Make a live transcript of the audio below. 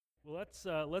Well,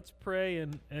 let's pray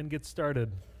and get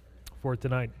started for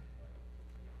tonight.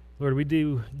 Lord, we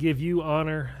do give you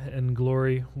honor and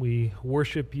glory. We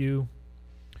worship you,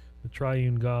 the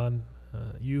triune God,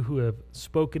 you who have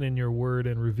spoken in your word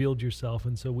and revealed yourself.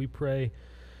 And so we pray,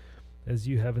 as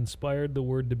you have inspired the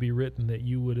word to be written, that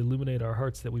you would illuminate our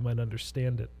hearts that we might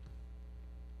understand it.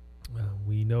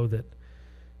 We know that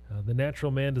the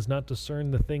natural man does not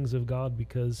discern the things of God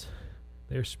because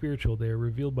they are spiritual. They are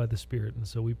revealed by the Spirit. And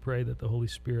so we pray that the Holy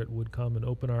Spirit would come and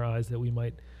open our eyes that we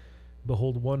might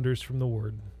behold wonders from the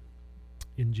Word.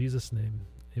 In Jesus' name,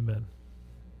 amen.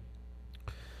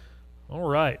 All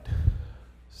right.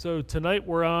 So tonight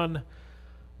we're on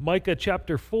Micah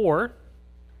chapter 4.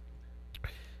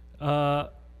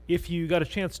 If you got a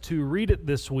chance to read it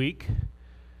this week,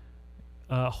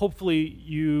 hopefully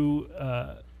you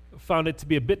found it to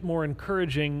be a bit more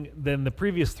encouraging than the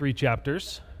previous three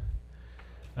chapters.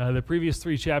 The previous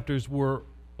three chapters were,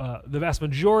 the vast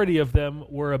majority of them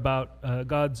were about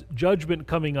God's judgment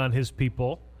coming on his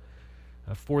people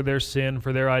for their sin,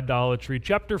 for their idolatry.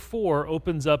 Chapter 4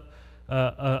 opens up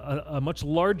a much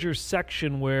larger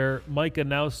section where Micah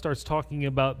now starts talking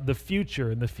about the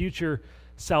future and the future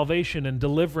salvation and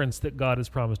deliverance that God has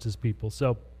promised his people.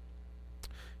 So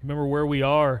remember where we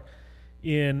are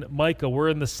in Micah. We're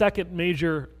in the second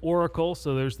major oracle,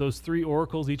 so there's those three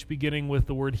oracles, each beginning with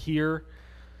the word "hear."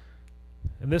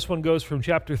 And this one goes from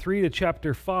chapter 3 to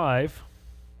chapter 5.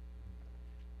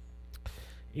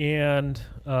 And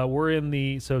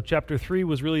so chapter 3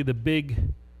 was really the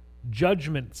big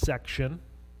judgment section.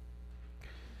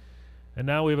 And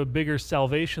now we have a bigger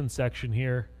salvation section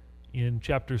here in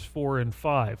chapters 4 and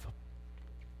 5.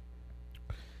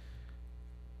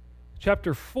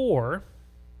 Chapter 4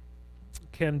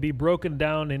 can be broken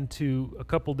down into a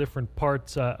couple different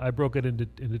parts. I broke it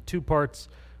into two parts,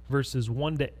 verses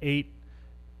 1 to 8.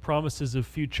 Promises of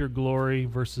future glory,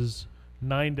 verses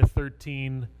 9 to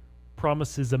 13,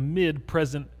 promises amid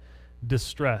present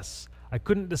distress. I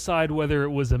couldn't decide whether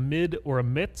it was amid or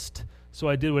amidst, so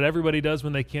I did what everybody does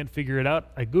when they can't figure it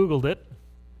out. I Googled it.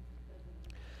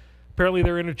 Apparently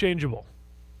they're interchangeable.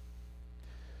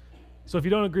 So if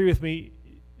you don't agree with me,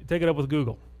 take it up with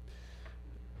Google.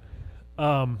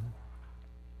 I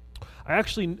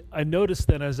noticed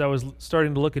then as I was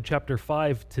starting to look at chapter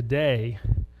 5 today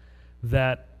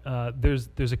that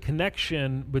there's a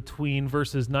connection between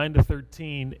verses 9 to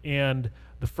 13 and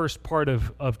the first part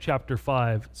of chapter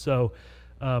 5. So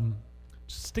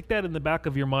stick that in the back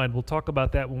of your mind. We'll talk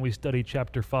about that when we study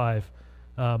chapter 5.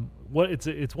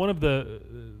 It's one of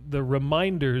the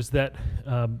reminders that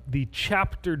the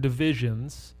chapter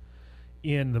divisions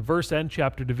in the verse and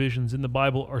chapter divisions in the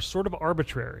Bible are sort of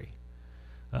arbitrary.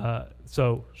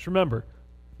 So just remember,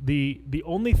 the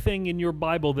only thing in your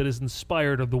Bible that is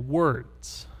inspired are the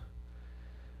words,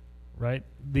 right?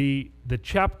 The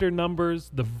chapter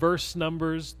numbers, the verse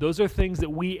numbers, those are things that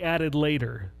we added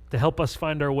later to help us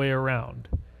find our way around.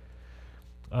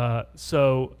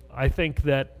 So I think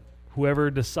that whoever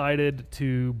decided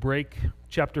to break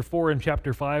chapter 4 and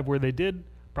chapter 5 where they did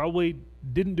probably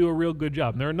didn't do a real good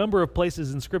job. And there are a number of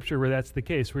places in Scripture where that's the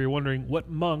case, where you're wondering what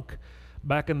monk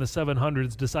back in the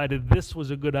 700s decided this was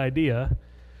a good idea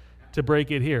to break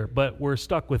it here, but we're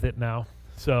stuck with it now.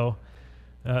 So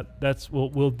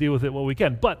we'll deal with it what we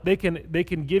can. But they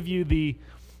can give you the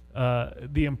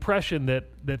impression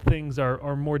that things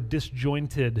are more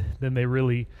disjointed than they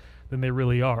really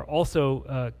are.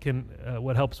 Also,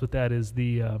 what helps with that is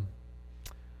the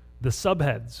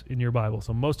subheads in your Bible.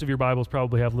 So most of your Bibles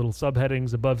probably have little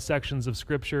subheadings above sections of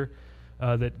Scripture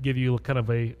that give you kind of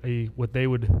a what they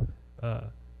would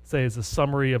say is a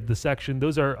summary of the section.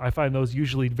 I find those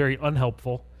usually very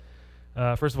unhelpful.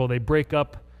 First of all, they break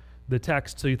up the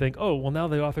text so you think, oh, well, now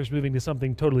the author's moving to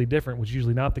something totally different, which is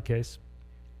usually not the case.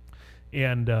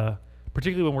 And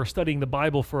particularly when we're studying the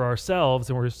Bible for ourselves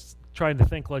and we're trying to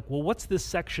think like, well, what's this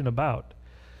section about?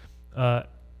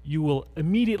 You will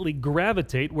immediately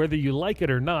gravitate, whether you like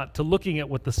it or not, to looking at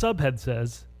what the subhead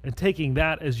says and taking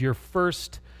that as your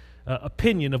first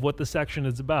opinion of what the section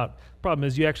is about. Problem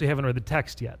is you actually haven't read the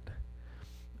text yet.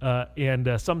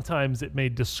 And sometimes it may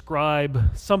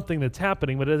describe something that's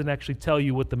happening, but it doesn't actually tell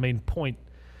you what the main point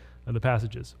of the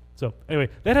passage is. So anyway,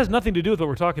 that has nothing to do with what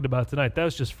we're talking about tonight. That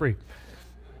was just free.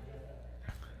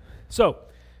 So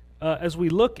as we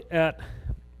look at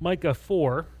Micah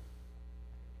 4,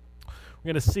 we're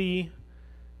going to see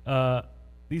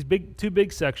these two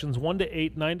big sections, 1 to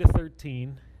 8, 9 to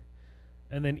 13,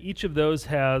 and then each of those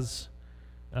has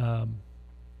kind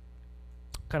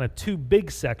of two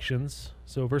big sections.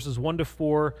 So verses 1 to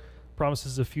 4,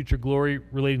 promises of future glory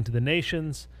relating to the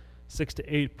nations. 6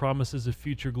 to 8, promises of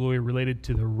future glory related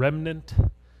to the remnant,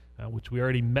 which we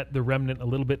already met the remnant a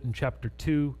little bit in chapter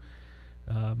 2.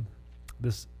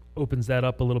 This opens that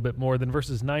up a little bit more. Then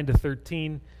verses 9 to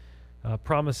 13,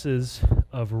 promises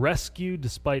of rescue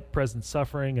despite present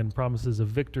suffering and promises of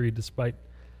victory despite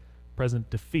present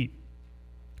defeat.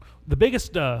 The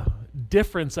biggest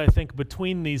difference, I think,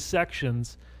 between these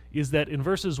sections is that in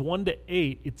verses 1 to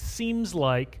 8, it seems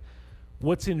like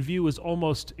what's in view is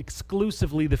almost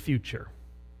exclusively the future.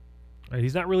 Right?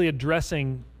 He's not really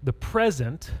addressing the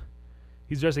present.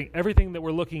 He's addressing everything that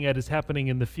we're looking at is happening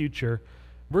in the future.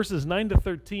 Verses 9 to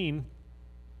 13,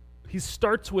 he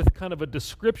starts with kind of a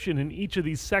description in each of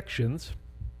these sections.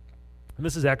 And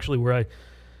this is actually where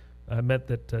I meant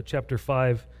that chapter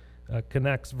 5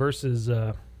 connects verses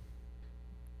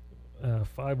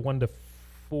 5, 1 to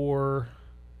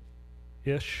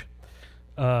 4-ish.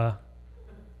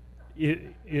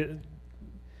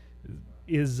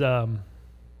 Is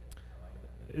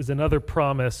another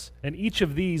promise, and each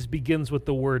of these begins with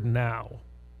the word now.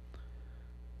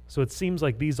 So it seems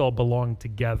like these all belong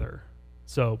together.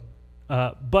 So,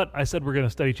 but I said we're going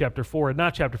to study chapter 4 and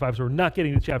not chapter 5, so we're not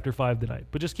getting to chapter 5 tonight.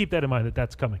 But just keep that in mind that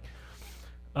that's coming.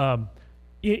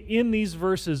 In these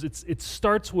verses, it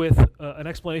starts with an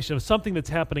explanation of something that's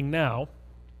happening now,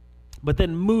 but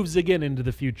then moves again into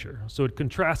the future. So it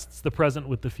contrasts the present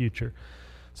with the future.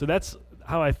 So that's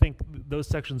how I think those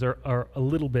sections are a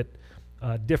little bit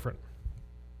different.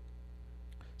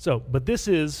 So, but this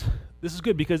is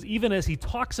good because even as he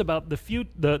talks about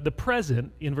the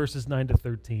present in verses 9 to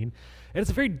 13, and it's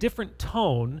a very different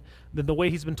tone than the way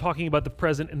he's been talking about the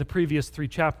present in the previous 3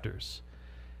 chapters.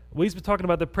 The way he's been talking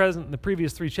about the present in the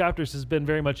previous 3 chapters has been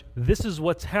very much, this is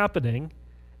what's happening,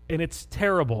 and it's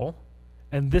terrible,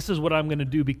 and this is what I'm going to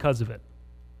do because of it.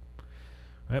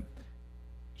 Right?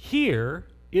 Here,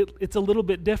 it's a little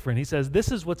bit different. He says,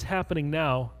 this is what's happening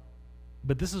now,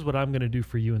 but this is what I'm going to do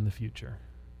for you in the future.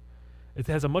 It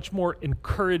has a much more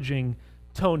encouraging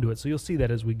tone to it, so you'll see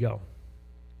that as we go.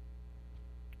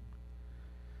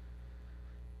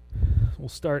 We'll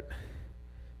start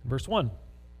in verse 1.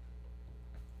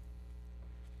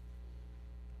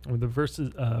 The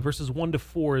verses 1 to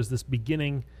 4 is this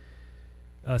beginning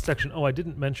section. Oh, I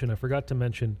forgot to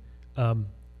mention,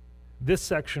 this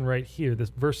section right here, this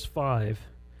verse 5,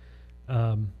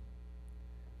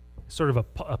 sort of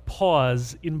a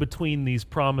pause in between these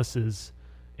promises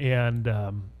and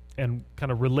kind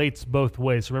of relates both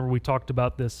ways. So remember we talked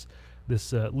about this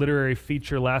literary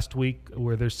feature last week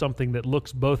where there's something that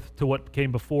looks both to what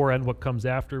came before and what comes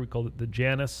after. We called it the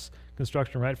Janus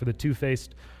construction, right, for the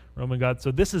two-faced Roman god.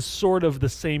 So this is sort of the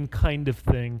same kind of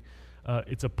thing.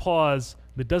 It's a pause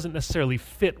that doesn't necessarily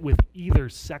fit with either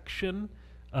section,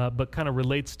 but kind of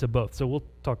relates to both. So we'll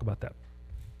talk about that.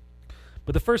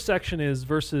 But the first section is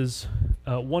verses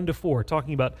 1 to 4,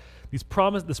 talking about this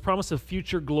promise of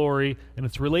future glory, and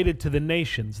it's related to the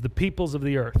nations, the peoples of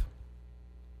the earth.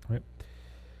 Right?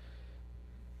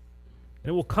 And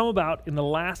it will come about in the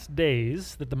last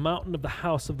days that the mountain of the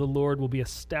house of the Lord will be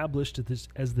established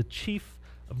as the chief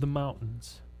of the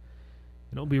mountains.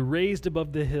 And it will be raised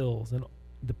above the hills, and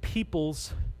the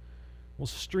peoples will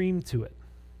stream to it.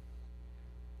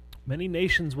 Many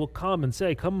nations will come and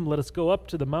say, "Come, let us go up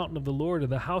to the mountain of the Lord, to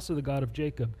the house of the God of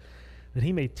Jacob, that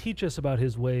he may teach us about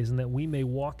his ways, and that we may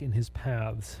walk in his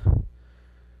paths.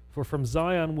 For from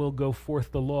Zion will go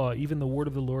forth the law, even the word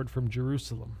of the Lord from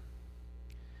Jerusalem.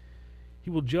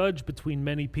 He will judge between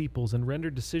many peoples and render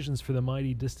decisions for the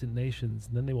mighty distant nations.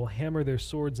 And then they will hammer their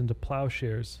swords into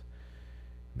plowshares,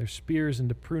 their spears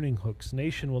into pruning hooks.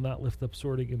 Nation will not lift up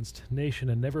sword against nation,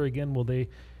 and never again will they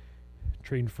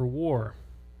train for war."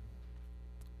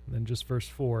 And then just verse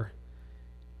 4.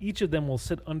 "Each of them will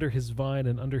sit under his vine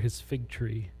and under his fig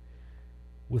tree,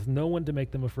 with no one to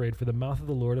make them afraid, for the mouth of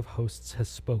the Lord of hosts has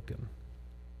spoken."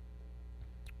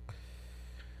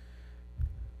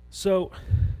 So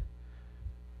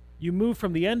you move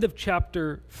from the end of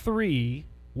chapter 3,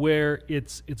 where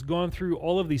it's gone through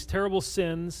all of these terrible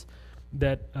sins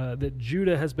that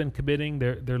Judah has been committing.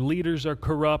 Their leaders are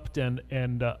corrupt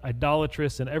and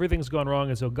idolatrous, and everything's gone wrong.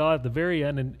 And so God, at the very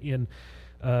end, in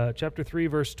chapter 3,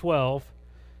 verse 12,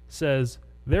 says,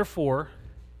 "Therefore,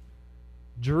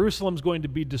 Jerusalem's going to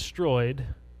be destroyed,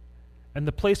 and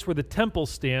the place where the temple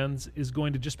stands is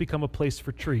going to just become a place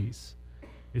for trees.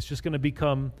 It's just going to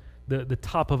become the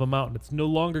top of a mountain. It's no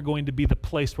longer going to be the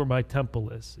place where my temple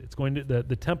is. It's going to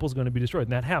the temple's going to be destroyed,"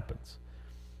 and that happens.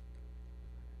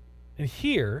 And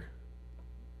here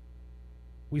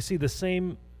we see the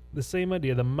same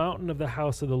idea, the mountain of the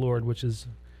house of the Lord, which is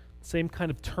the same kind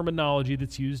of terminology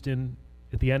that's used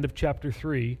at the end of chapter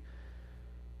 3.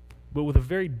 but with a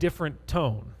very different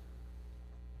tone.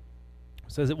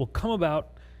 It says it will come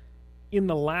about in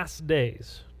the last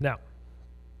days. Now,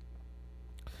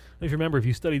 if you remember, if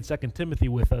you studied 2 Timothy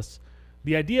with us,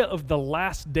 the idea of the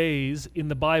last days in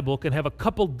the Bible can have a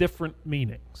couple different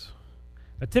meanings.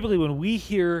 Now, typically when we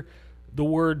hear the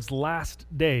words last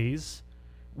days,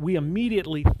 we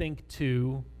immediately think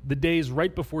to the days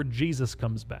right before Jesus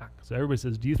comes back. So everybody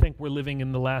says, do you think we're living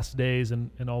in the last days and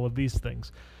all of these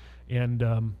things? And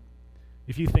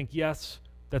if you think yes,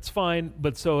 that's fine,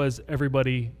 but so has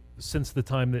everybody since the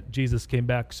time that Jesus came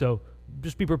back. So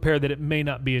just be prepared that it may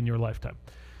not be in your lifetime.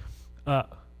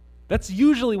 That's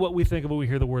usually what we think of when we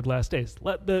hear the word last days.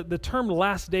 The term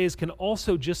last days can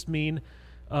also just mean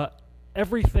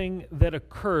everything that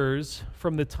occurs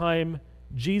from the time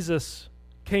Jesus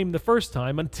came the first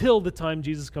time until the time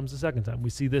Jesus comes the second time. We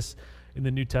see this in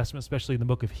the New Testament, especially in the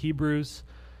book of Hebrews.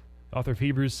 The author of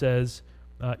Hebrews says,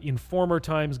 in former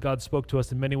times God spoke to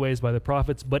us in many ways by the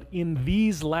prophets, but in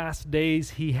these last days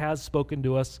he has spoken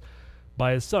to us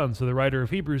by his Son. So the writer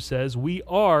of Hebrews says, we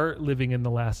are living in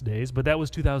the last days, but that was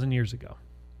 2,000 years ago.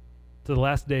 So the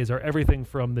last days are everything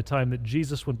from the time that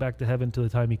Jesus went back to heaven to the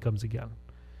time he comes again.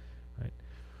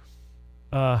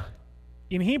 Right?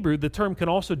 In Hebrew, the term can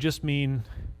also just mean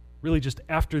really just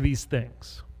after these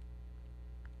things.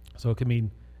 So it can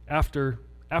mean after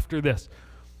this.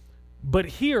 But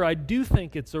here I do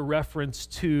think it's a reference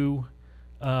to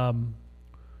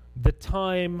the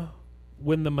time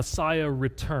when the Messiah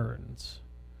returns.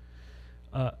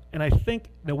 And I think,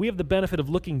 now we have the benefit of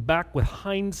looking back with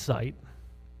hindsight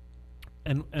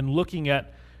and looking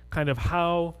at kind of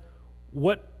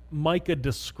what Micah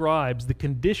describes, the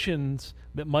conditions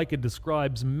that Micah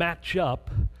describes match up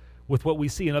with what we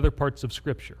see in other parts of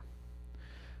Scripture.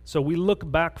 So we look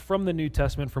back from the New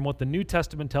Testament, from what the New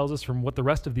Testament tells us, from what the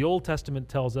rest of the Old Testament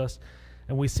tells us,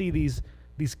 and we see these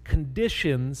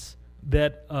conditions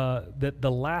that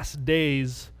the last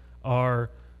days are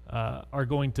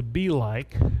going to be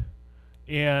like.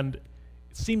 And it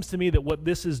seems to me that what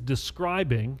this is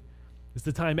describing is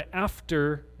the time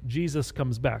after Jesus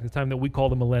comes back, the time that we call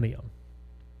the millennium.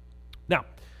 Now,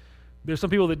 there's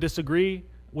some people that disagree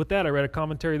with that. I read a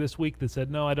commentary this week that said,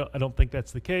 no, I don't think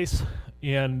that's the case,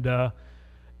 and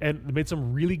they made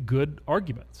some really good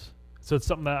arguments. So it's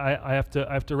something that I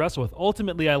have to wrestle with.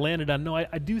 Ultimately, I landed on, no,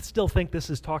 I do still think this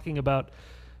is talking about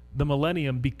the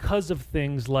millennium because of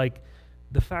things like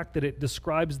the fact that it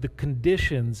describes the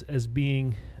conditions as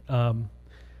being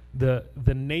the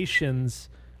nations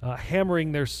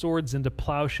hammering their swords into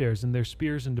plowshares and their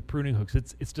spears into pruning hooks.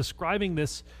 It's describing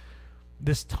this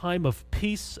time of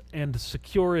peace and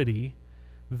security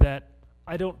that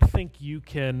I don't think you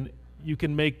can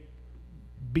make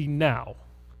be now.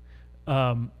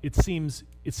 It seems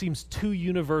too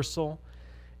universal.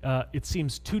 It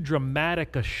seems too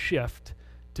dramatic a shift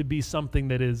to be something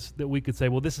that we could say,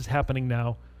 well, this is happening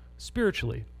now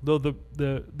spiritually. Though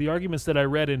the arguments that I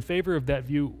read in favor of that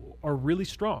view are really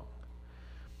strong.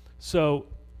 So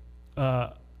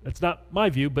that's not my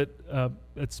view, but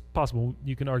it's possible.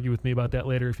 You can argue with me about that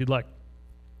later if you'd like.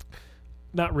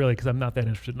 Not really, because I'm not that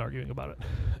interested in arguing about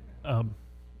it.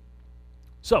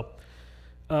 So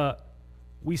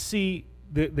we see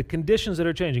the conditions that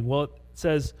are changing. Well, it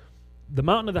says, the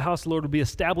mountain of the house of the Lord will be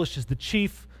established as the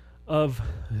chief of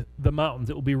the mountains.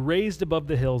 It will be raised above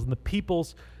the hills, and the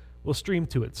peoples will stream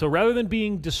to it. So rather than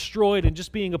being destroyed and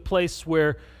just being a place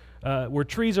where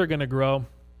trees are going to grow,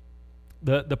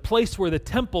 the place where the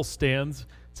temple stands, it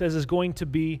says, is going to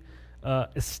be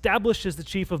established as the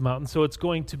chief of mountains. So it's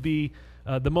going to be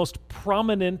the most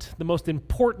prominent, the most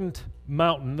important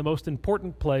mountain, the most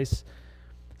important place.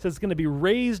 It says it's going to be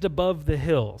raised above the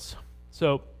hills.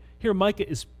 So here Micah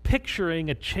is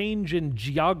picturing a change in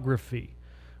geography,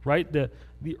 right? The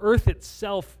earth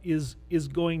itself is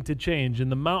going to change,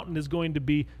 and the mountain is going to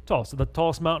be tall. So the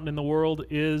tallest mountain in the world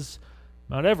is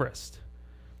Mount Everest.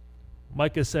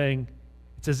 Micah is saying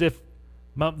it's as if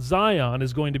Mount Zion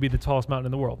is going to be the tallest mountain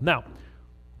in the world. Now,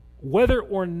 whether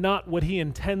or not what he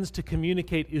intends to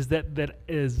communicate is that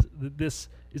this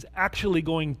is actually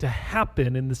going to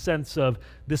happen in the sense of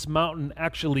this mountain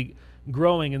actually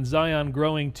growing and Zion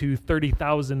growing to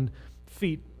 30,000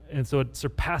 feet, and so it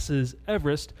surpasses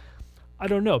Everest, I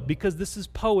don't know, because this is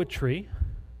poetry.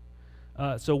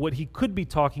 So what he could be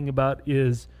talking about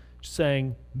is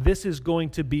saying this is going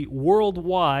to be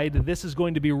worldwide, this is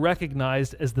going to be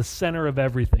recognized as the center of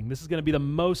everything. This is going to be the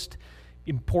most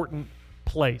important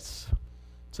place.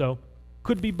 So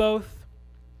could be both,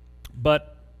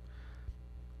 but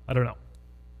I don't know.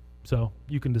 So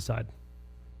you can decide.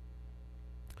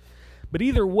 But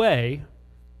either way,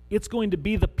 it's going to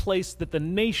be the place that the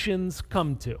nations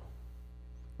come to.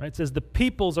 Right? It says the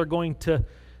peoples are going to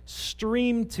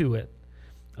stream to it.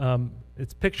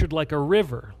 It's pictured like a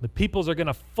river. The peoples are going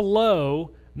to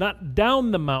flow not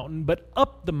down the mountain, but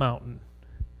up the mountain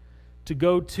to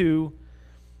go to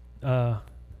the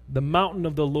mountain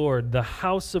of the Lord, the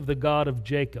house of the God of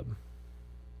Jacob.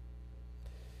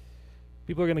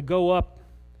 People are going to go up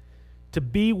to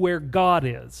be where God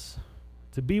is,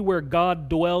 to be where God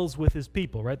dwells with his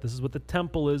people, right? This is what the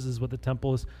temple is what the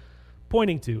temple is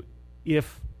pointing to.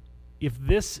 If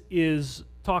this is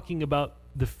talking about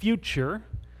the future,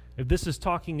 if this is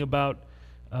talking about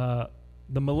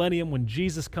the millennium when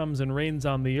Jesus comes and reigns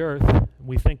on the earth,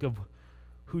 we think of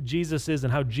who Jesus is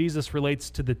and how Jesus relates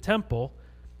to the temple,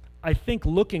 I think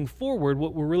looking forward,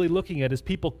 what we're really looking at is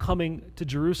people coming to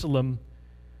Jerusalem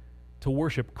to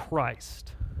worship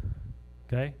Christ.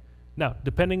 Okay? Now,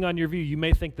 depending on your view, you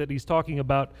may think that he's talking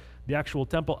about the actual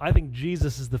temple. I think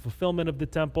Jesus is the fulfillment of the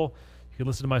temple. You can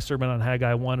listen to my sermon on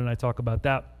Haggai 1, and I talk about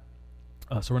that.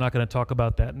 So we're not going to talk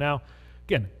about that now.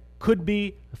 Again, could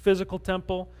be a physical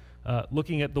temple.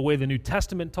 Looking at the way the New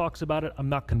Testament talks about it, I'm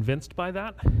not convinced by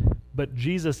that. But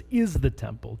Jesus is the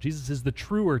temple. Jesus is the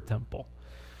truer temple.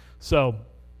 So,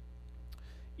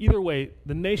 either way,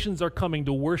 the nations are coming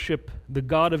to worship the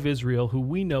God of Israel, who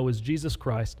we know is Jesus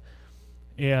Christ,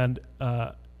 and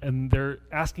they're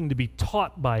asking to be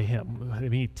taught by him. I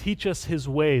mean, teach us his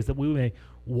ways that we may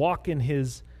walk in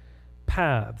his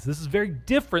paths. This is very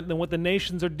different than what the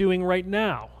nations are doing right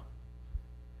now.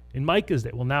 In Micah's day,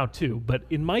 well, now too, but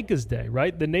in Micah's day,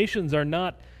 right? The nations are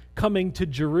not coming to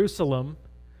Jerusalem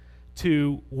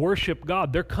to worship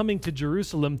God. They're coming to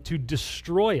Jerusalem to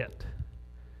destroy it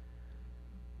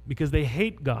because they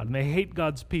hate God and they hate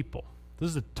God's people.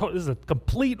 This is a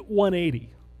complete 180.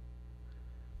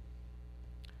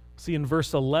 See in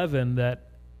verse 11 that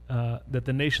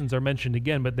the nations are mentioned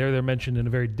again, but they're mentioned in a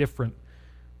very different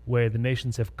way. The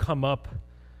nations have come up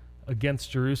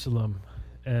against Jerusalem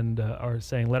and are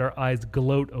saying, let our eyes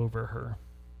gloat over her.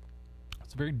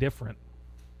 It's very different.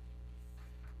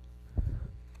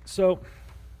 So,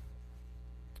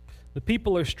 the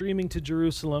people are streaming to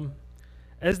Jerusalem.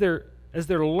 As they're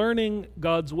learning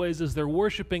God's ways, as they're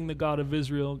worshiping the God of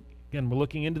Israel, again, we're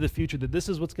looking into the future, that this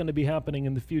is what's going to be happening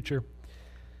in the future.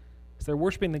 As they're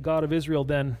worshiping the God of Israel,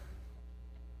 then,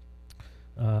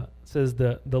 says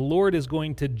the Lord is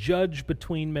going to judge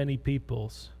between many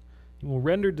peoples. He will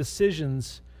render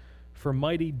decisions for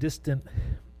mighty distant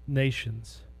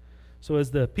nations. So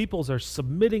as the peoples are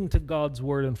submitting to God's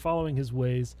word and following his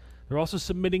ways, they're also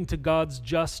submitting to God's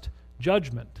just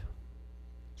judgment.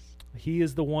 He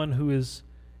is the one who is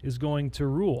going to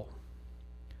rule.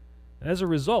 As a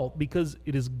result, because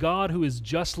it is God who is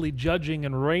justly judging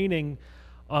and reigning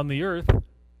on the earth,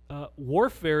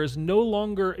 warfare is no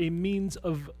longer a means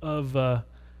of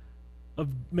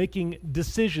making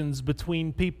decisions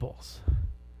between peoples.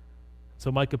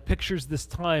 So Micah pictures this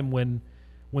time when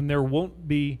there won't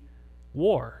be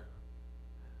war.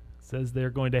 It says they're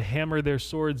going to hammer their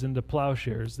swords into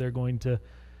plowshares. They're going to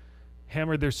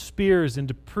hammer their spears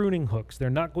into pruning hooks. They're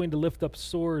not going to lift up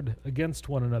sword against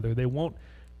one another. They won't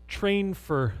train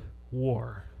for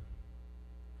war.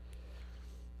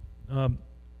 And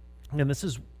this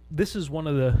is one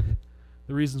of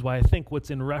the reasons why I think what's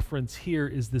in reference here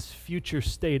is this future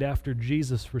state after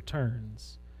Jesus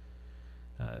returns.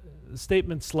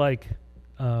 Statements like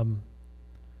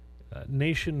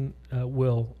nation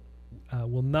will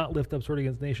not lift up sword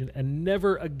against nation, and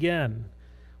never again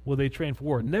will they train for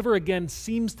war. Never again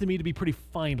seems to me to be pretty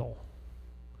final.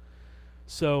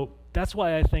 So that's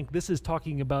why I think this is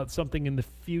talking about something in the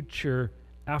future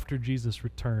after Jesus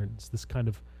returns, this kind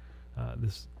of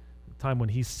this time when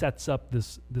he sets up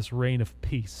this reign of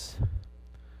peace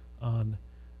on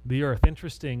the earth.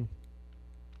 Interesting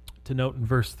to note in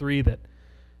verse 3 that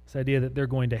this idea that they're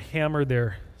going to hammer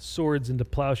their swords into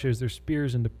plowshares, their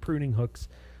spears into pruning hooks.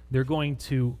 They're going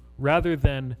to, rather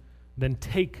than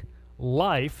take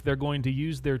life, they're going to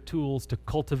use their tools to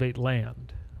cultivate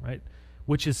land, right?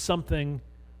 Which is something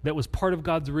that was part of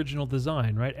God's original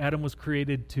design, right? Adam was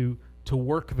created to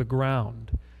work the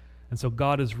ground. And so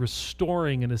God is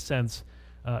restoring, in a sense,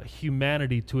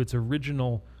 humanity to its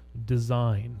original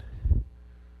design.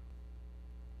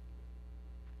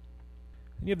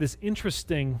 And you have this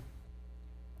interesting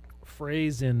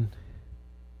phrase in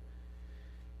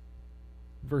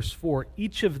verse 4.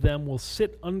 Each of them will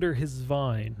sit under his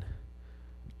vine,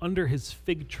 under his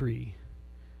fig tree,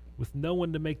 with no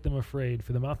one to make them afraid,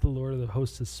 for the mouth of the Lord of the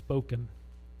hosts has spoken.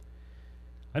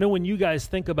 I know when you guys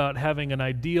think about having an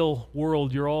ideal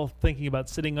world, you're all thinking about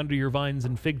sitting under your vines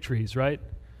and fig trees, right?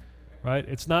 Right?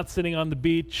 It's not sitting on the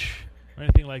beach or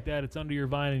anything like that. It's under your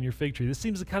vine and your fig tree. This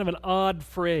seems kind of an odd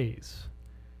phrase.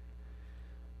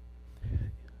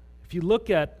 If you look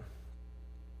at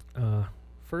 1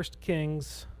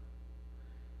 Kings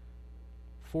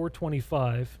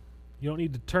 4:25, you don't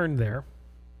need to turn there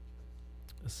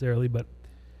necessarily, but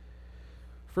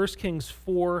 1 Kings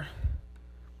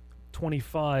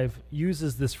 4:25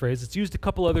 uses this phrase. It's used a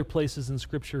couple other places in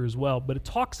Scripture as well, but it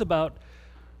talks about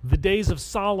the days of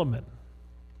Solomon.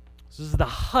 This is the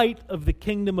height of the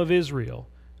kingdom of Israel.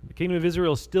 The kingdom of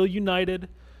Israel is still united.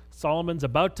 Solomon's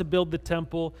about to build the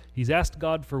temple. He's asked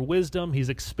God for wisdom. He's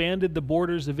expanded the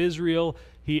borders of Israel.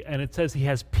 And it says he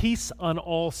has peace on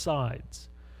all sides.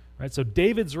 Right? So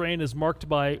David's reign is marked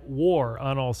by war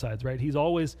on all sides. Right? He's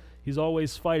always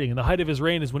fighting. And the height of his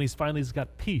reign is when he's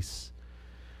got peace.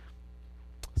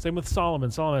 Same with Solomon.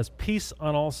 Solomon has peace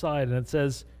on all sides. And it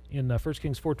says in 1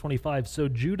 Kings 4:25, so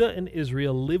Judah and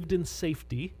Israel lived in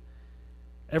safety,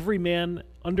 every man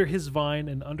under his vine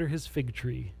and under his fig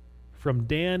tree, from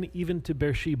Dan even to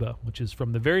Beersheba, which is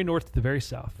from the very north to the very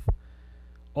south,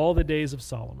 all the days of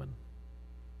Solomon.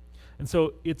 And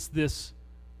so it's this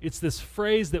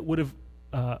phrase that would have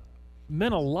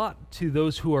meant a lot to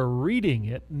those who are reading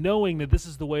it, knowing that this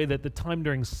is the way that the time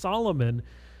during Solomon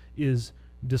is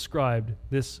described.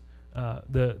 This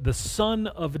the son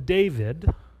of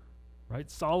David, right?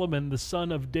 Solomon, the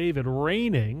son of David,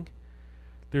 reigning.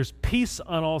 There's peace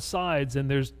on all sides, and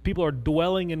people are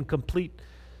dwelling in complete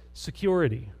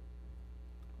security.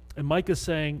 And Micah's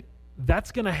saying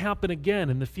that's going to happen again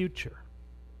in the future.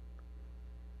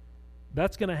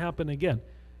 That's going to happen again.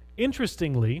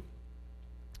 Interestingly,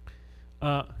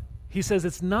 he says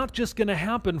it's not just going to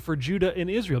happen for Judah and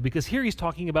Israel, because here he's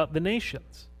talking about the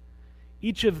nations.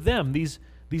 Each of them, these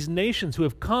nations who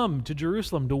have come to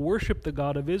Jerusalem to worship the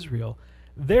God of Israel,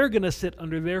 they're going to sit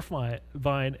under their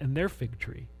vine and their fig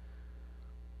tree.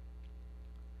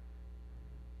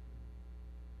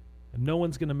 And no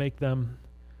one's going to make them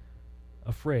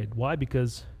afraid. Why?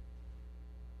 Because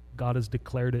God has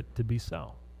declared it to be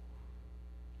so.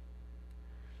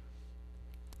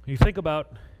 You think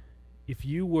about if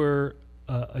you were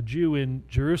a Jew in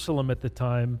Jerusalem at the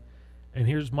time, and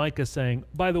here's Micah saying,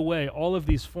 by the way, all of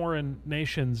these foreign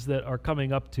nations that are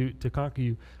coming up to conquer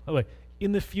you, by the way,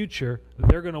 in the future,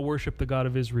 they're going to worship the God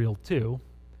of Israel too.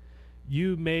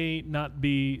 You may not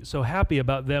be so happy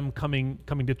about them coming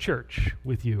to church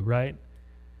with you, right?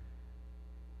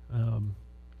 And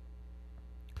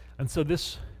so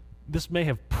this may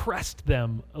have pressed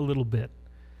them a little bit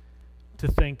to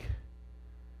think,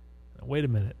 wait a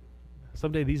minute,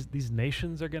 someday these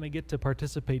nations are going to get to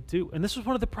participate too. And this was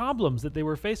one of the problems that they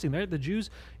were facing there. The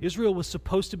Jews, Israel was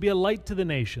supposed to be a light to the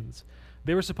nations.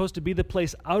 They were supposed to be the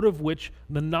place out of which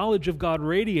the knowledge of God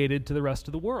radiated to the rest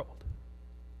of the world.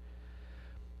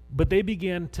 But they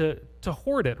began to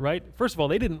hoard it, right? First of all,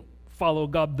 they didn't follow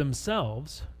God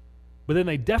themselves, but then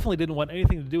they definitely didn't want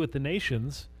anything to do with the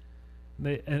nations.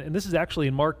 And this is actually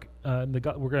in Mark, we're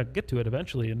going to get to it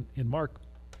eventually in Mark.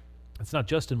 It's not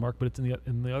just in Mark, but it's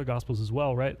in the other Gospels as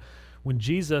well, right? When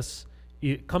Jesus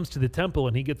comes to the temple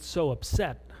and he gets so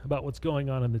upset about what's going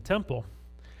on in the temple,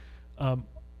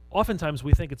 oftentimes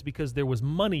we think it's because there was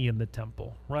money in the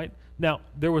temple, right? Now,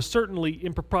 there was certainly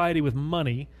impropriety with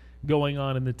money going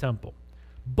on in the temple.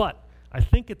 But I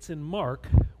think it's in Mark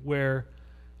where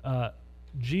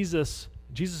Jesus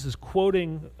is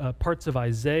quoting parts of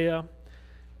Isaiah,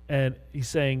 and he's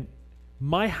saying,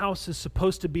 my house is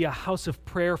supposed to be a house of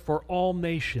prayer for all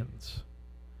nations,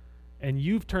 and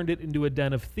you've turned it into a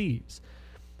den of thieves.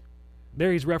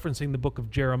 There he's referencing the book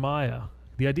of Jeremiah.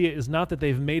 The idea is not that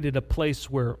they've made it a place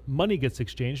where money gets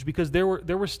exchanged, because there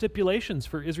were stipulations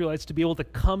for Israelites to be able to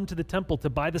come to the temple to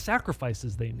buy the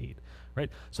sacrifices they need,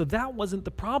 right? So that wasn't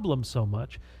the problem so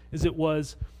much as it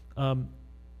was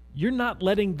you're not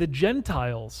letting the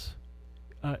Gentiles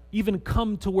even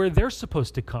come to where they're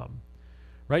supposed to come,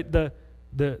 right? The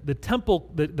temple,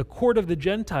 the court of the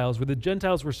Gentiles, where the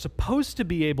Gentiles were supposed to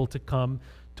be able to come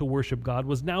to worship God,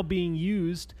 was now being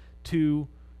used to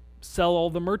sell all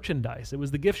the merchandise. It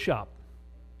was the gift shop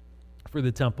for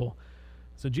the temple.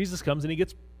 So Jesus comes and he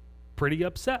gets pretty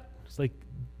upset. It's like,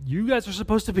 you guys are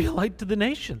supposed to be a light to the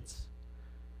nations.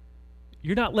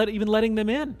 You're not even letting them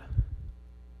in.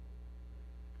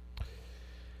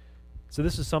 So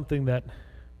this is something that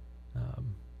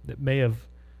may have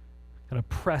kind of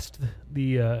pressed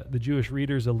the Jewish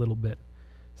readers a little bit.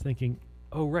 It's thinking,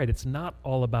 oh right, it's not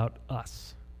all about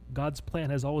us. God's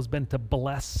plan has always been to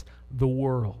bless the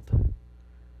world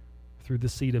through the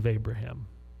seed of Abraham,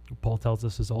 who Paul tells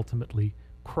us is ultimately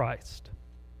Christ.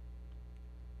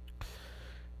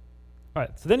 All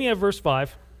right, so then you have verse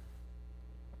 5.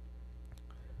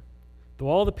 Though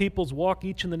all the peoples walk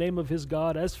each in the name of his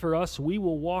God, as for us, we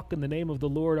will walk in the name of the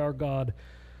Lord our God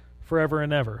forever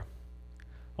and ever.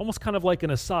 Almost kind of like an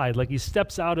aside, like he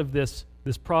steps out of this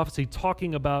prophecy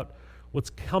talking about what's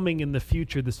coming in the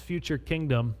future, this future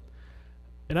kingdom.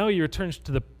 And now he returns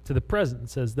to the present and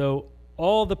says, though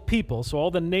all the people, so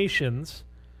all the nations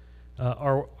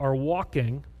are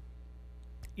walking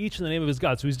each in the name of his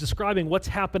God. So he's describing what's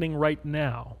happening right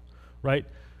now, right?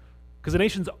 Because the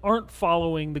nations aren't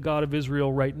following the God of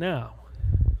Israel right now.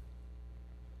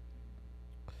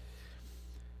 It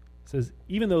says,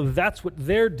 even though that's what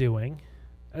they're doing,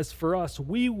 as for us,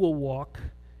 we will walk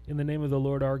in the name of the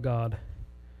Lord our God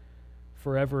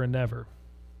forever and ever.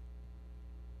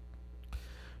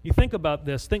 You think about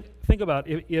this. Think about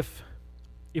if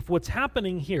what's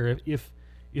happening here, if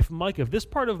Micah, if this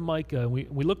part of Micah, we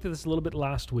looked at this a little bit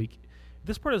last week,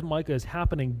 this part of Micah is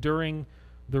happening during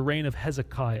the reign of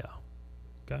Hezekiah.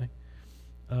 Okay,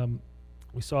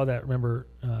 we saw that. Remember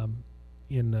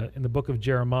in the book of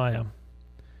Jeremiah,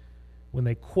 when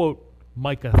they quote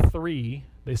Micah 3,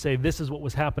 they say this is what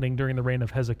was happening during the reign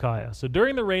of Hezekiah. So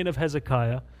during the reign of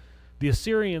Hezekiah, the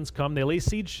Assyrians come. They lay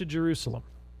siege to Jerusalem.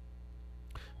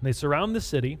 And they surround the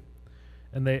city,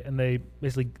 and they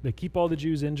basically they keep all the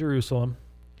Jews in Jerusalem.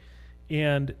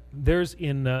 And there's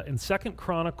in 2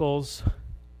 Chronicles,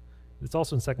 it's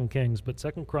also in 2 Kings, but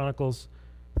 2 Chronicles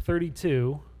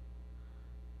 32,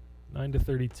 9 to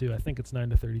 32, I think it's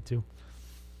 9 to 32.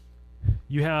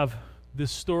 You have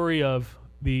this story of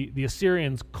the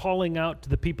Assyrians calling out to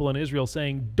the people in Israel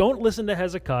saying, don't listen to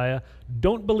Hezekiah,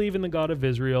 don't believe in the God of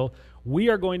Israel, we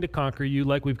are going to conquer you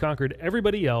like we've conquered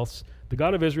everybody else, the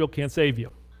God of Israel can't save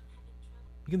you.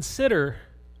 You consider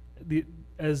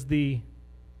as the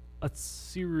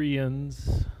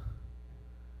Assyrians,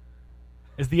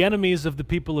 as the enemies of the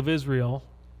people of Israel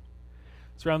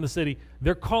surround the city,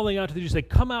 they're calling out to the Jews, say,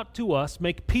 come out to us,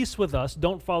 make peace with us,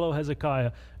 don't follow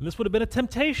Hezekiah. And this would have been a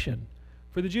temptation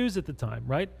for the Jews at the time,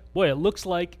 right? Boy, it looks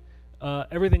like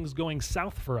everything's going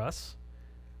south for us.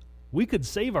 We could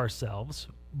save ourselves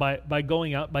by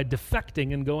going out, by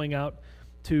defecting and going out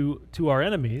to our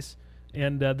enemies,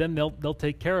 and then they'll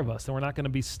take care of us, and we're not going to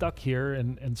be stuck here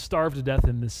and starve to death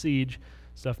in this siege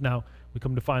stuff. Now, we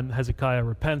come to find Hezekiah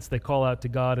repents, they call out to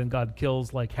God, and God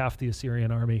kills like half the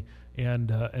Assyrian army,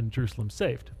 and Jerusalem's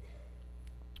saved.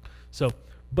 So,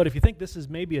 but if you think this is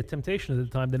maybe a temptation at the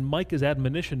time, then Micah's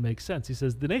admonition makes sense. He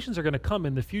says, the nations are going to come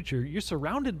in the future. You're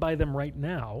surrounded by them right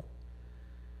now,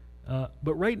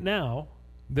 but right now,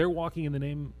 they're walking in the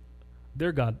name of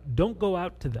their God. Don't go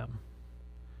out to them,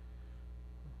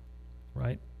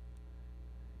 right?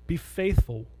 Be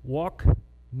faithful. Walk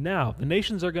now. The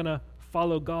nations are going to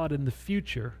follow God in the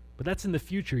future, but that's in the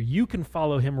future. You can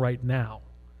follow him right now.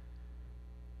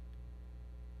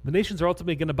 The nations are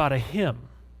ultimately going to bow to him,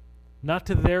 not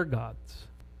to their gods.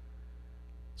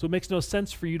 So it makes no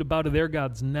sense for you to bow to their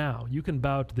gods now. You can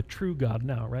bow to the true God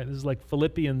now, right? This is like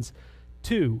Philippians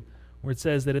 2, where it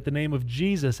says that at the name of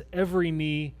Jesus, every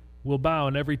knee will bow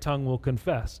and every tongue will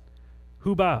confess.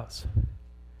 Who bows?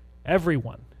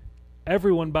 Everyone.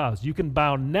 Everyone bows. You can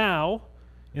bow now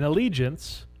in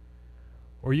allegiance,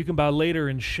 or you can bow later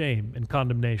in shame and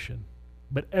condemnation.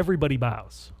 But everybody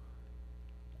bows.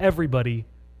 Everybody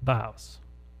bows.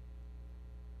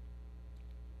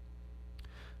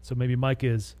 So maybe Micah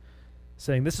is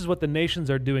saying this is what the nations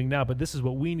are doing now, but this is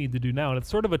what we need to do now. And it's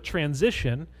sort of a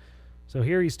transition. So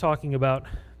here he's talking about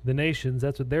the nations.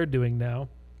 That's what they're doing now.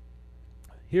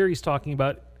 Here he's talking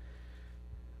about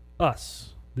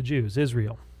us, the Jews,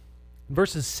 Israel. In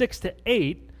verses 6 to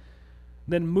 8,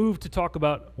 then move to talk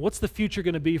about what's the future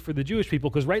going to be for the Jewish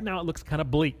people, because right now it looks kind of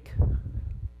bleak.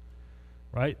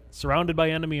 Right? Surrounded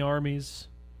by enemy armies,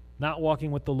 not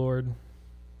walking with the Lord.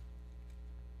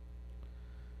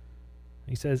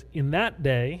 He says, in that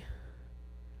day,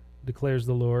 declares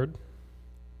the Lord,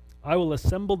 I will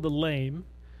assemble the lame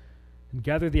and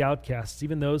gather the outcasts,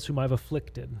 even those whom I've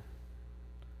afflicted.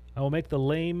 I will make the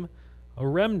lame a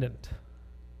remnant,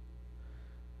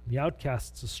 the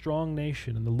outcasts a strong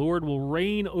nation, and the Lord will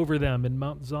reign over them in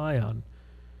Mount Zion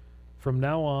from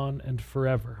now on and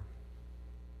forever.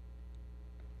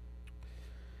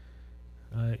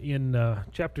 In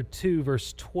chapter 2,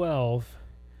 verse 12,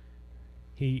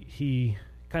 he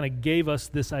kind of gave us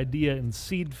this idea in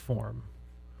seed form.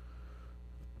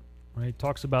 Right? He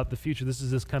talks about the future. This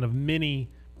is this kind of mini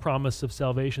promise of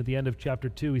salvation at the end of chapter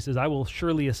 2. He says, I will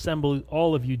surely assemble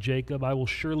all of you, Jacob. I will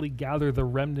surely gather the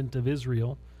remnant of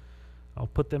Israel. I'll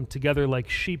put them together like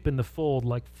sheep in the fold,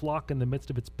 like flock in the midst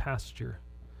of its pasture.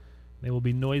 They will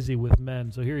be noisy with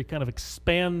men. So here he kind of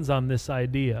expands on this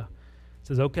idea. He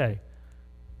says, okay,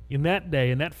 In that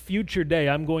day, in that future day,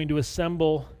 I'm going to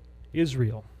assemble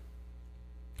Israel.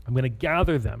 I'm going to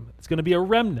gather them. It's going to be a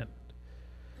remnant,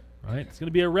 right? It's going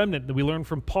to be a remnant that we learn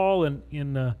from Paul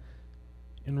in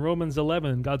Romans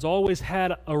 11. God's always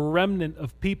had a remnant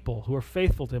of people who are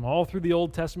faithful to him. All through the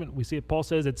Old Testament, we see it. Paul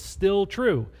says it's still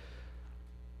true.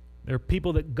 They're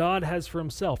people that God has for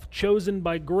himself, chosen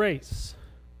by grace.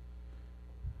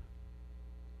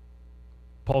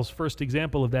 Paul's first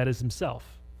example of that is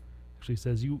himself. Actually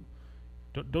says, you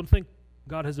don't think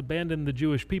God has abandoned the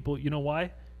Jewish people. You know why?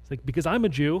 It's like, because I'm a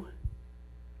Jew,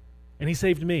 and he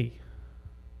saved me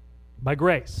by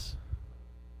grace.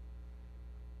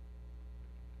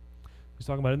 He's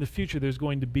talking about in the future he's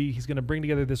going to bring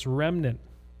together this remnant.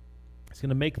 He's going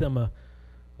to make them a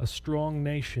strong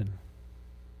nation.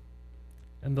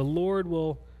 And the Lord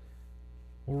will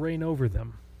reign over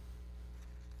them.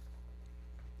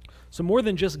 So more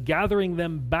than just gathering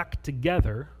them back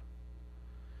together,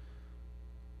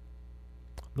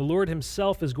 the Lord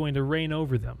himself is going to reign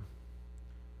over them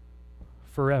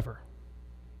forever.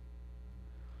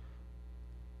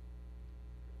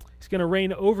 He's going to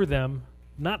reign over them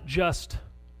not just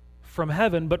from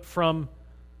heaven, but from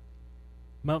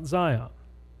Mount Zion.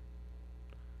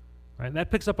 Right? And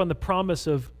that picks up on the promise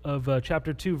of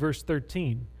chapter 2, verse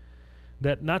 13,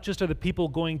 that not just are the people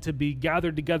going to be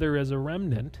gathered together as a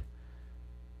remnant,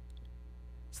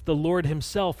 it's the Lord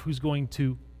himself who's going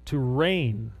to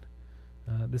reign.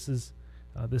 This is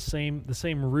the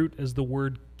same root as the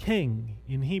word king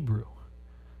in Hebrew.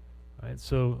 Right?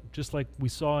 So just like we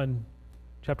saw in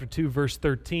chapter 2, verse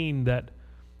 13, that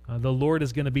the Lord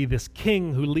is going to be this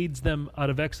king who leads them out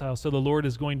of exile, so the Lord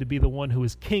is going to be the one who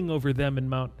is king over them in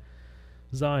Mount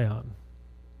Zion.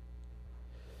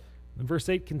 And verse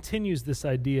 8 continues this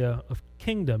idea of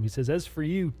kingdom. He says, "As for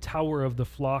you, tower of the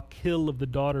flock, hill of the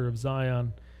daughter of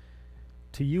Zion,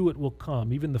 to you it will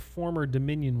come, even the former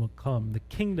dominion will come, the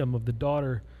kingdom of the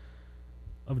daughter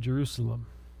of Jerusalem."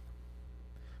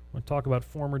 I want to talk about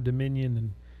former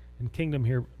dominion and kingdom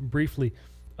here briefly.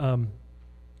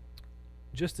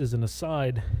 Just as an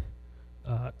aside,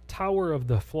 tower of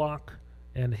the flock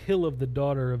and hill of the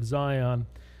daughter of Zion,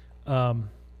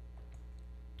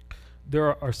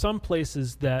 there are some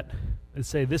places that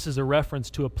say this is a reference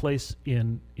to a place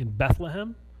in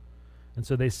Bethlehem. And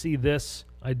so they see this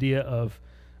idea of,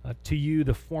 to you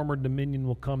the former dominion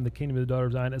will come, the kingdom of the daughter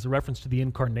of Zion, as a reference to the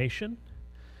incarnation.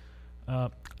 I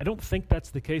don't think that's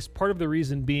the case. Part of the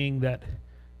reason being that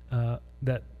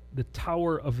the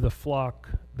tower of the flock,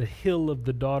 the hill of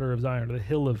the daughter of Zion, or the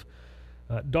hill of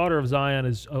daughter of Zion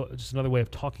is just another way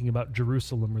of talking about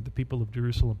Jerusalem or the people of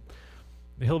Jerusalem.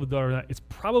 The hill of the daughter of Zion, it's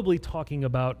probably talking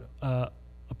about a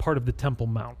part of the Temple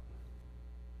Mount.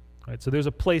 Right, so there's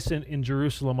a place in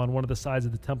Jerusalem on one of the sides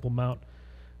of the Temple Mount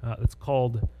that's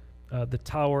called the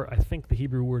Tower. I think the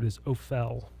Hebrew word is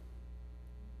Ophel,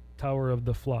 Tower of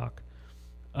the Flock.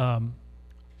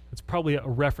 It's probably a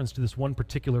reference to this one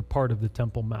particular part of the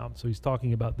Temple Mount. So he's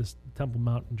talking about this Temple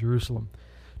Mount in Jerusalem.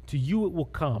 To you it will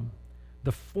come.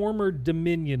 The former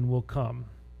dominion will come.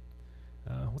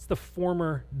 What's the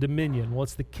former dominion? Well,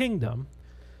 it's the kingdom.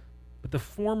 But the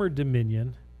former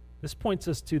dominion, this points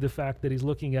us to the fact that he's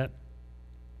looking at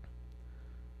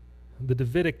the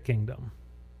Davidic kingdom.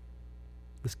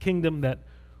 This kingdom that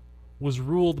was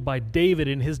ruled by David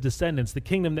and his descendants. The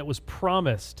kingdom that was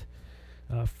promised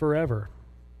forever.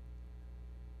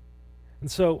 And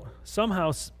so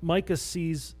somehow Micah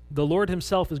sees the Lord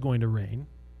himself is going to reign,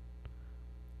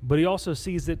 but he also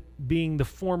sees it being the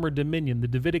former dominion, the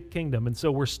Davidic kingdom. And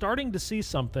so we're starting to see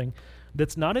something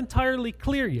that's not entirely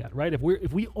clear yet, right? If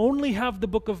we only have the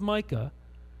book of Micah,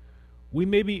 we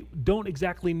maybe don't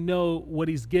exactly know what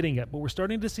he's getting at, but we're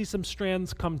starting to see some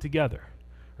strands come together.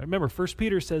 Remember, 1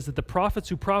 Peter says that the prophets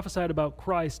who prophesied about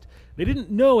Christ, they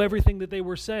didn't know everything that they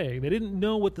were saying. They didn't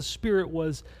know what the Spirit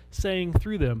was saying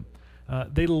through them.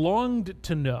 They longed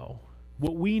to know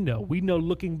what we know. We know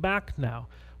looking back now.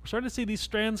 We're starting to see these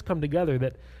strands come together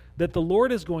that the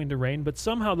Lord is going to reign, but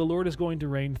somehow the Lord is going to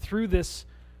reign through this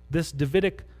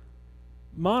Davidic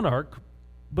monarch,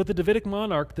 but the Davidic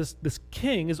monarch, this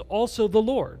king, is also the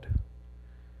Lord.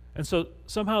 And so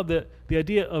somehow the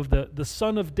idea of the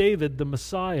son of David, the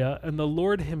Messiah, and the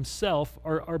Lord himself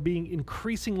are being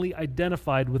increasingly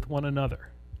identified with one another.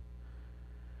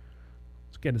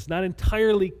 So again, it's not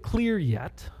entirely clear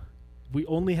yet. We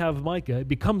only have Micah. It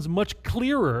becomes much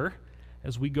clearer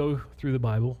as we go through the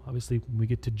Bible. Obviously, when we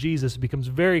get to Jesus, it becomes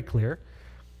very clear.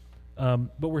 But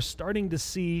we're starting to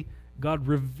see God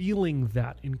revealing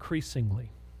that increasingly.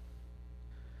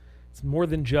 It's more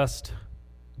than just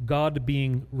God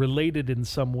being related in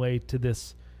some way to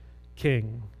this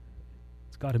king.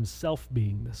 God himself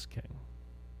being this king.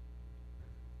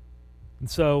 And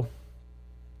so,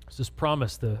 it's this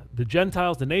promise. The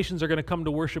Gentiles, the nations are going to come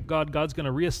to worship God. God's going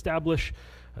to reestablish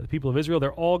the people of Israel.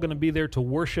 They're all going to be there to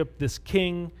worship this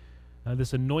king,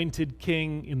 this anointed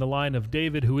king in the line of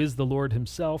David, who is the Lord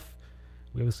himself.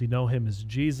 We obviously know him as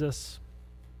Jesus.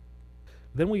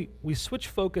 Then we switch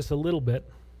focus a little bit.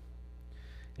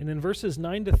 And in verses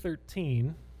 9 to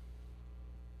 13,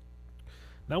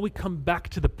 now we come back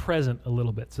to the present a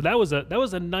little bit. So that was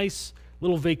a nice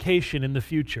little vacation in the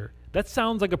future. That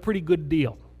sounds like a pretty good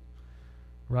deal,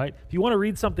 right? If you want to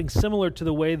read something similar to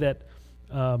the way that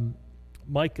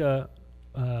Micah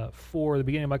 4, the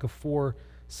beginning of Micah 4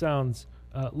 sounds,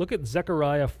 look at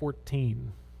Zechariah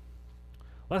 14.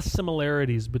 A lot of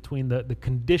similarities between the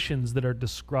conditions that are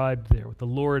described there, with the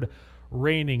Lord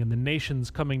reigning and the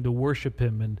nations coming to worship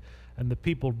him and the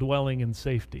people dwelling in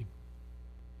safety.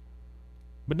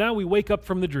 But now we wake up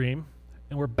from the dream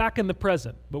and we're back in the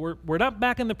present. But we're not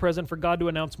back in the present for God to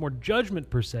announce more judgment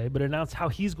per se, but announce how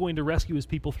he's going to rescue his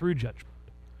people through judgment.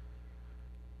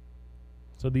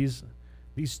 So these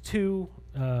two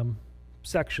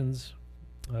sections,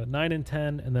 9 and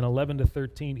 10, and then 11 to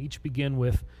 13, each begin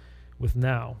with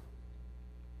now.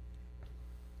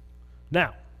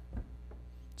 Now.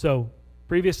 So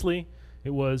previously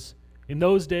it was in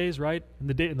those days, right?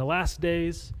 In the last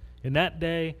days, in that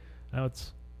day. Now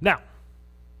it's now.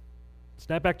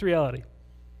 Snap back to reality.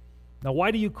 Now, why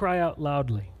do you cry out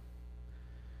loudly?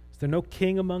 Is there no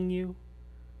king among you?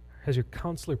 Has your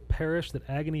counselor perished, that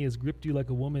agony has gripped you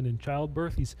like a woman in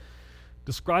childbirth? He's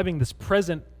describing this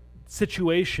present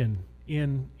situation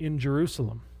in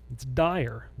Jerusalem. It's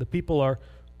dire. The people are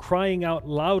crying out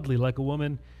loudly like a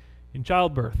woman in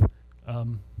childbirth. I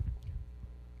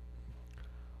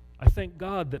thank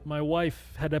God that my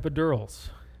wife had epidurals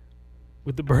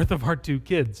with the birth of our two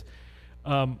kids.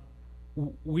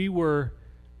 We were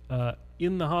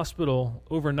in the hospital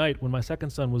overnight when my second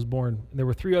son was born. And there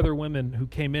were 3 other women who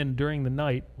came in during the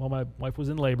night while my wife was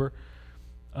in labor.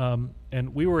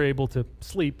 And we were able to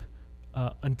sleep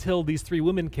until these 3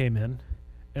 women came in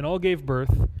and all gave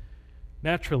birth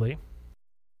naturally.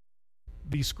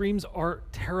 These screams are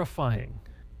terrifying.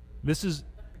 This is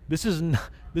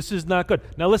not good.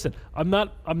 Now listen, I'm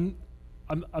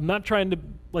not trying to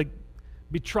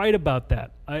be trite about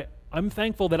that. I'm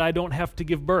thankful that I don't have to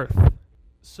give birth.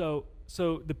 So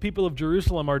the people of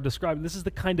Jerusalem are describing this is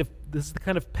the kind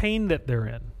of pain that they're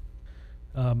in.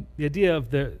 The idea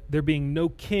of there being no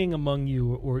king among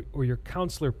you, or your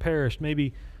counselor perished,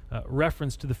 maybe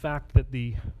reference to the fact that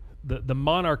the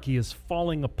monarchy is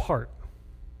falling apart.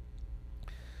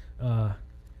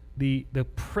 The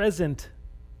present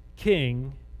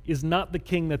king is not the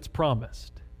king that's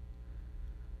promised.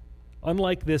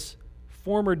 Unlike this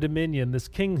former dominion, this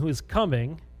king who is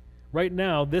coming, right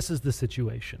now, this is the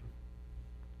situation.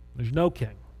 There's no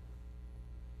king.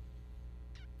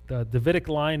 The Davidic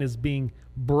line is being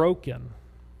broken,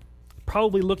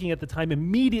 probably looking at the time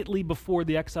immediately before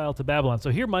the exile to Babylon.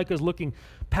 So here Micah is looking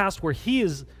past where he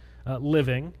is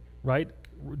living, right,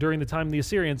 during the time of the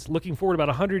Assyrians, looking forward about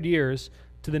 100 years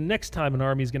to the next time an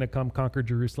army is going to come conquer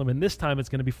Jerusalem, and this time it's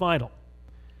going to be final.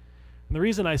 And the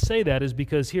reason I say that is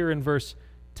because here in verse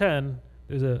 10,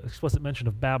 there's an explicit mention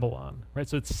of Babylon, right?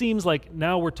 So it seems like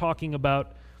now we're talking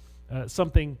about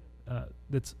something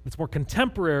that's more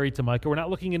contemporary to Micah. We're not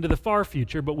looking into the far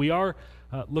future, but we are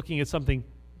looking at something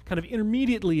kind of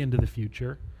intermediately into the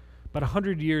future, about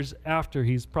 100 years after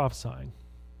he's prophesying.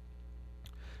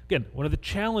 Again, one of the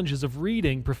challenges of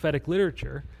reading prophetic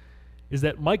literature is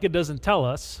that Micah doesn't tell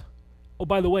us, oh,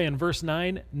 by the way, in verse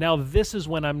 9, now this is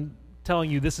when I'm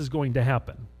telling you this is going to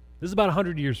happen. This is about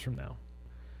 100 years from now.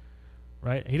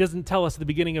 Right? He doesn't tell us at the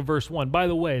beginning of verse 1, by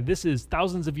the way, this is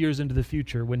thousands of years into the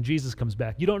future when Jesus comes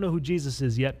back. You don't know who Jesus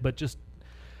is yet, but just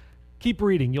keep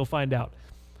reading, you'll find out.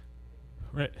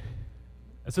 Right?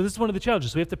 And so this is one of the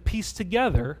challenges. So we have to piece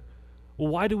together, well,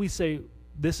 why do we say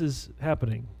this is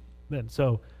happening then?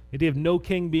 So the idea of no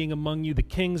king being among you, the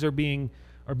kings are being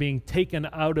taken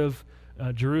out of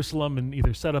Jerusalem and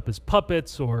either set up as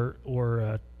puppets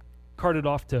or carted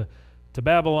off to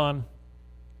Babylon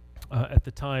at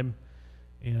the time.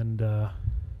 And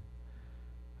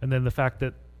then the fact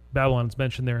that Babylon is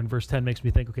mentioned there in verse 10 makes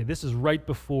me think, okay, this is right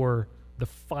before the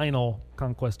final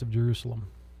conquest of Jerusalem.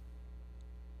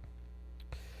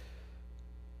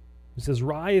 He says,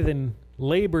 writhe and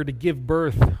labor to give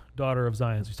birth, daughter of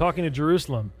Zion. So he's talking to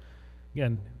Jerusalem.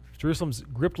 Again, Jerusalem's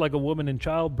gripped like a woman in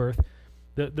childbirth.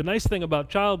 The nice thing about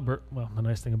childbirth,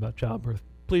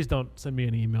 please don't send me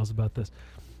any emails about this.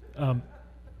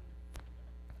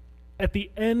 At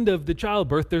the end of the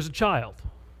childbirth, there's a child,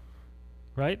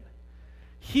 right?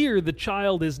 here the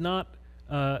child is not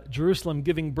Jerusalem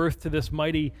giving birth to this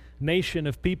mighty nation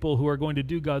of people who are going to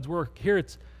do God's work. Here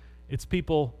it's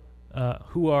people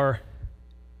who are,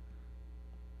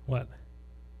 what?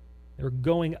 They're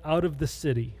going out of the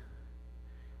city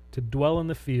to dwell in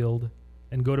the field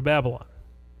and go to Babylon.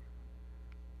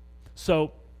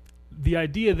 So the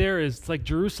idea there is it's like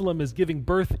Jerusalem is giving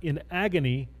birth in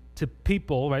agony to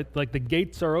people, right? Like the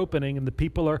gates are opening and the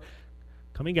people are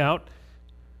coming out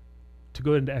to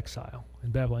go into exile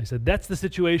in Babylon. He said that's the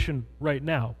situation right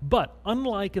now. But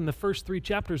unlike in the first 3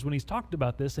 chapters when he's talked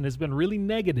about this and has been really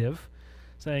negative,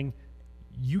 saying,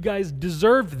 you guys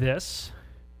deserve this,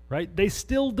 right? They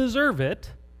still deserve it.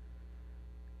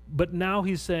 But now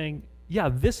he's saying, yeah,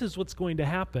 this is what's going to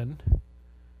happen.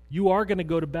 You are going to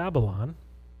go to Babylon,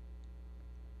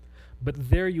 but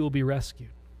there you will be rescued.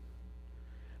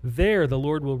 There the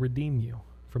Lord will redeem you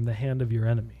from the hand of your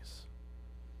enemies.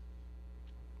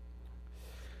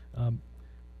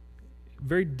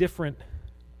 Very different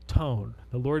tone.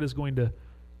 The Lord is going to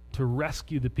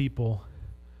rescue the people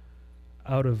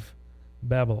out of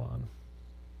Babylon.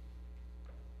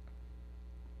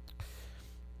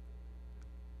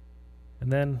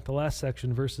 And then the last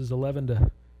section, verses 11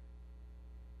 to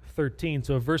 13.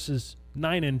 So verses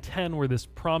 9 and 10 were this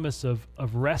promise of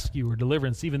rescue or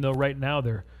deliverance, even though right now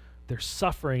they're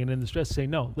suffering and in distress,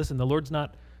 saying, no, listen, the Lord's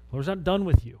not done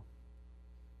with you.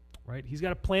 Right? He's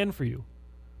got a plan for you.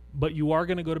 But you are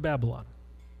going to go to Babylon.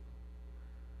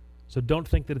 So don't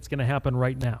think that it's going to happen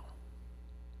right now.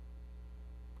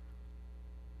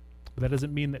 But that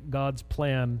doesn't mean that God's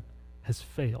plan has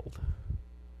failed.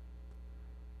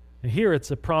 And here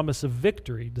it's a promise of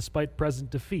victory despite present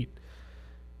defeat.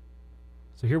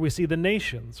 So here we see the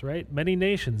nations, right? Many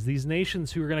nations. These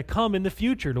nations who are going to come in the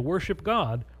future to worship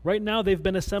God. Right now they've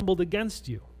been assembled against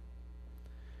you.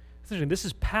 This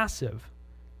is passive.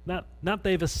 Not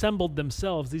they've assembled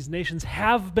themselves. These nations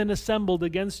have been assembled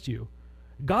against you.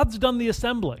 God's done the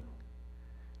assembling.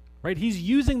 Right? He's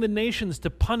using the nations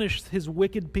to punish his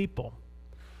wicked people.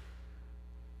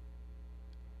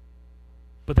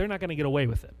 But they're not going to get away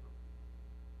with it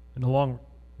in the long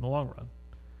run.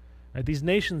 Right? These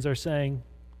nations are saying,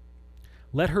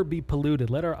 let her be polluted.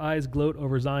 Let our eyes gloat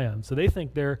over Zion. So they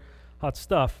think they're hot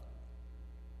stuff.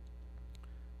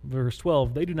 Verse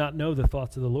 12, they do not know the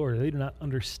thoughts of the Lord. They do not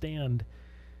understand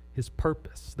his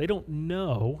purpose. They don't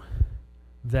know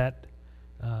that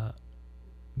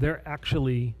they're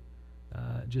actually,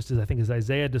 just as I think as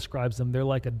Isaiah describes them, they're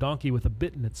like a donkey with a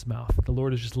bit in its mouth. The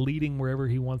Lord is just leading wherever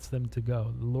he wants them to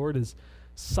go. The Lord is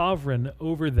sovereign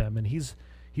over them, and he's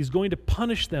going to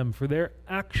punish them for their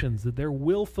actions that they're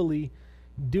willfully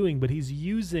doing, but he's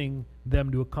using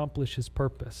them to accomplish his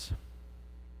purpose.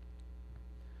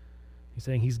 He's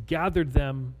saying he's gathered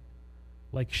them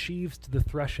like sheaves to the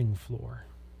threshing floor.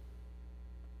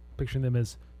 Picturing them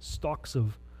as stalks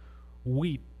of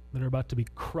wheat that are about to be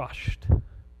crushed. And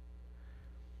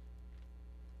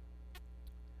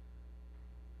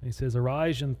he says,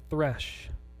 arise and thresh,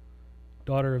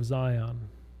 daughter of Zion.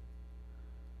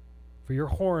 For your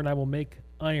horn I will make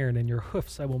iron, and your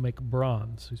hoofs I will make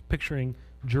bronze. He's picturing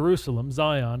Jerusalem,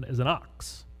 Zion, as an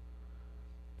ox.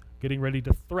 Getting ready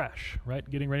to thresh, right?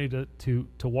 Getting ready to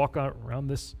walk out around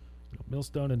this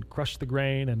millstone and crush the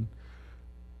grain and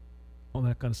all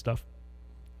that kind of stuff.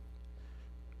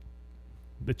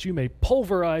 That you may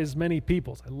pulverize many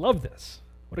peoples. I love this.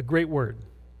 What a great word.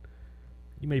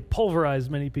 You may pulverize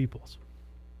many peoples.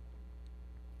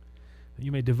 That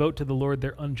you may devote to the Lord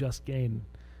their unjust gain,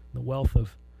 the wealth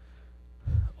of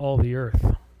all the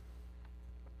earth.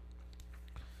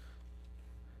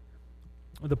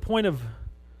 The point of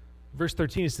Verse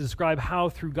 13 is to describe how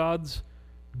through God's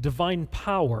divine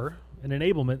power and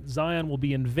enablement, Zion will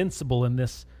be invincible in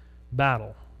this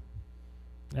battle.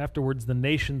 Afterwards, the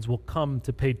nations will come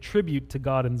to pay tribute to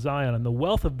God in Zion, and the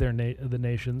wealth of the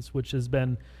nations, which has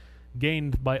been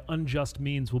gained by unjust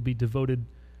means, will be devoted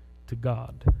to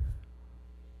God.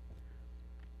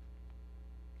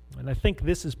 And I think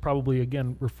this is probably,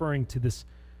 again, referring to this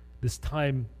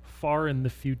time far in the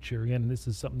future. Again, this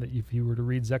is something that if you were to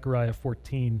read Zechariah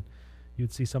 14,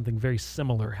 you'd see something very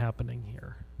similar happening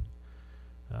here.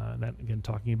 And that, again,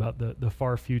 talking about the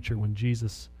far future when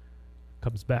Jesus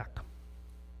comes back.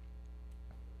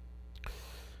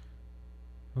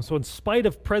 And so in spite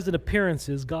of present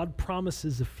appearances, God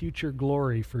promises a future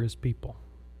glory for his people.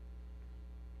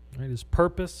 Right? His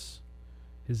purpose,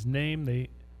 his name, they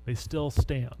still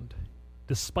stand,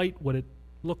 despite what it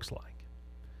looks like.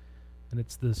 And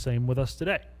it's the same with us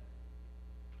today.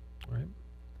 Right?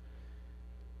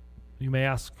 You may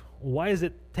ask, why is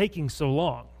it taking so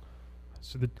long?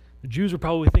 So the Jews were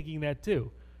probably thinking that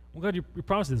too. Well, God, you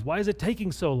promised this. Why is it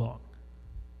taking so long?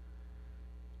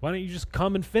 Why don't you just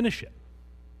come and finish it?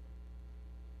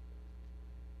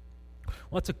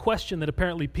 Well, that's a question that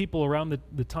apparently people around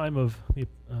the time of the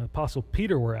Apostle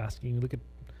Peter were asking. Look at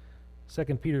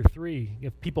 2 Peter 3. You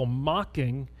have people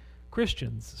mocking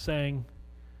Christians, saying,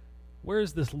 where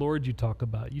is this Lord you talk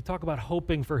about? You talk about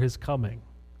hoping for his coming.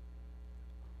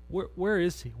 Where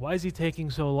is he? Why is he taking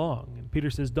so long? And Peter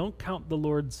says, don't count the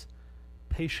Lord's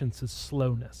patience as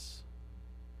slowness.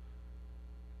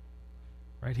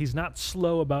 Right? He's not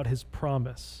slow about his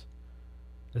promise,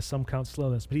 as some count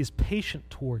slowness, but he is patient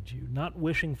towards you, not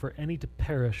wishing for any to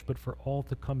perish, but for all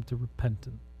to come to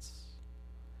repentance.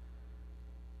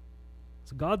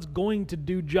 So God's going to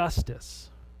do justice,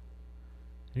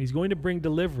 and he's going to bring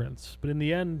deliverance, but in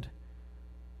the end,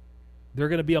 there are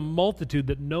going to be a multitude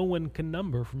that no one can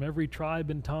number from every tribe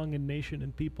and tongue and nation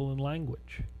and people and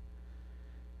language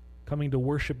coming to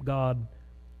worship God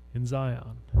in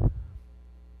Zion.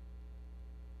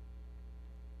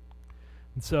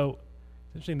 And so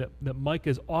it's interesting that Micah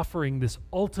is offering this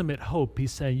ultimate hope.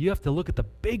 He's saying you have to look at the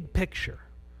big picture.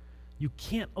 You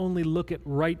can't only look at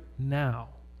right now.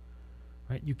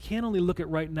 Right? You can't only look at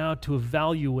right now to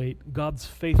evaluate God's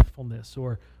faithfulness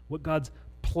or what God's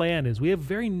plan is. We have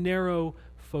very narrow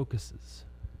focuses.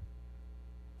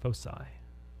 Foci.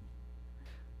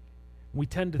 We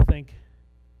tend to think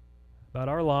about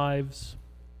our lives,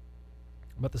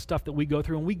 about the stuff that we go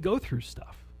through, and we go through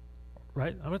stuff.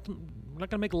 Right? We're not going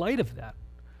to make light of that.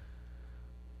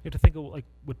 You have to think of like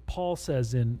what Paul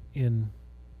says in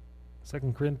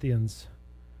 2 Corinthians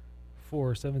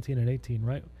 4, 17 and 18,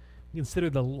 right? We consider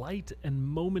the light and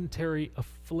momentary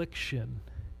affliction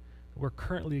that we're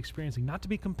currently experiencing, not to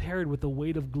be compared with the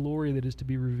weight of glory that is to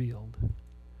be revealed.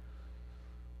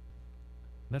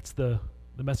 That's the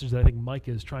message that I think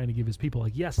Micah is trying to give his people.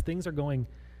 Like, yes, things are going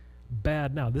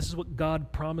bad now. This is what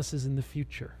God promises in the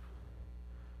future.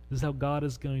 This is how God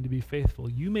is going to be faithful.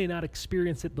 You may not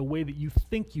experience it the way that you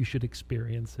think you should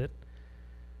experience it,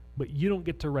 but you don't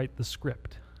get to write the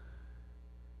script.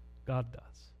 God does.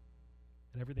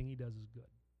 And everything he does is good.